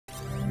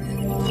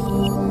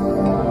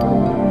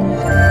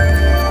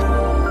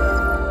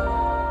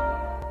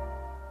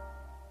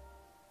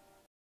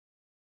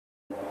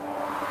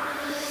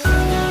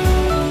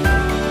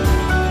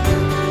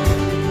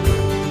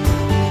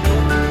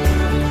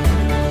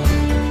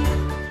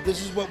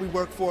what we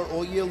work for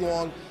all year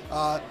long.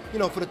 You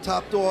know, for the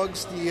top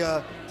dogs,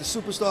 the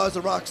superstars,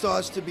 the rock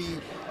stars to be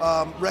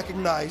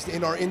recognized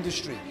in our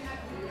industry.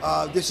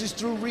 This is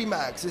through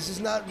RE/MAX. This is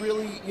not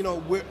really, you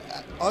know,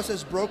 us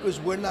as brokers,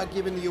 we're not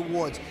giving the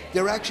awards.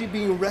 They're actually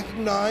being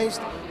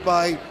recognized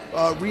by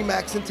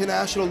RE/MAX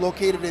International,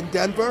 located in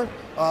Denver.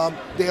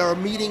 They are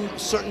meeting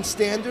certain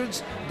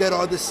standards that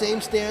are the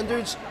same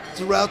standards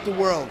throughout the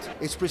world.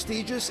 It's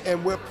prestigious,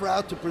 and we're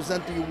proud to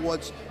present the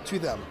awards to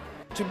them.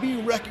 To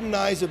be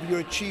recognized of your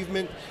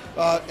achievement,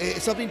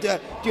 it's something to,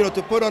 you know,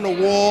 to put on a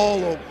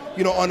wall or,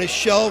 you know, on a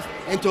shelf,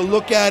 and to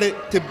look at it,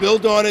 to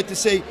build on it, to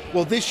say,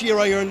 well, this year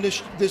I earned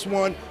this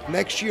one,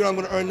 next year I'm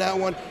going to earn that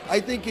one. I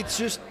think it's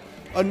just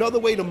another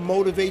way to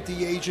motivate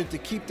the agent, to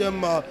keep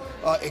them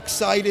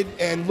excited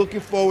and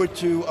looking forward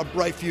to a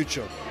bright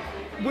future.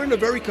 We're in a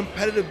very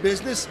competitive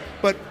business,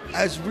 but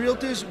as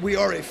realtors, we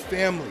are a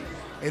family.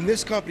 In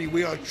this company,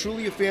 we are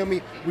truly a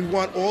family. We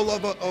want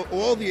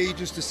all the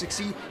agents to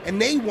succeed,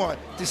 and they want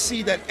to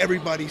see that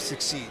everybody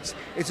succeeds.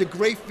 It's a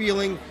great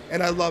feeling,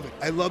 and I love it.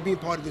 I love being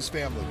part of this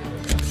family.